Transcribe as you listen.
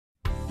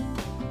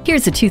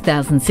Here's a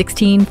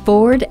 2016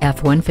 Ford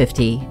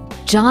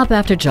F-150. Job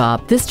after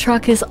job, this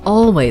truck is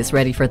always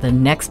ready for the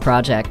next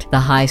project. The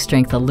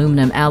high-strength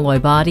aluminum alloy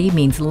body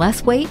means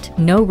less weight,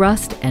 no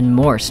rust, and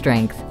more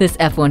strength. This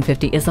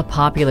F-150 is a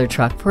popular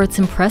truck for its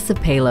impressive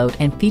payload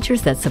and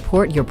features that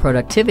support your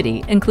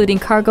productivity, including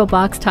cargo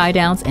box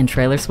tie-downs and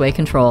trailer sway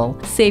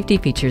control. Safety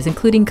features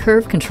including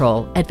curve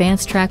control,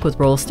 advanced track with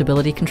roll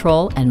stability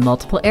control, and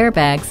multiple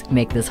airbags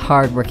make this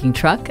hard-working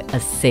truck a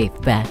safe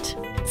bet.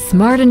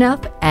 Smart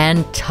enough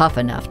and tough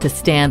enough to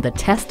stand the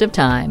test of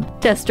time.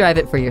 Test drive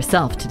it for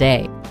yourself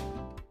today.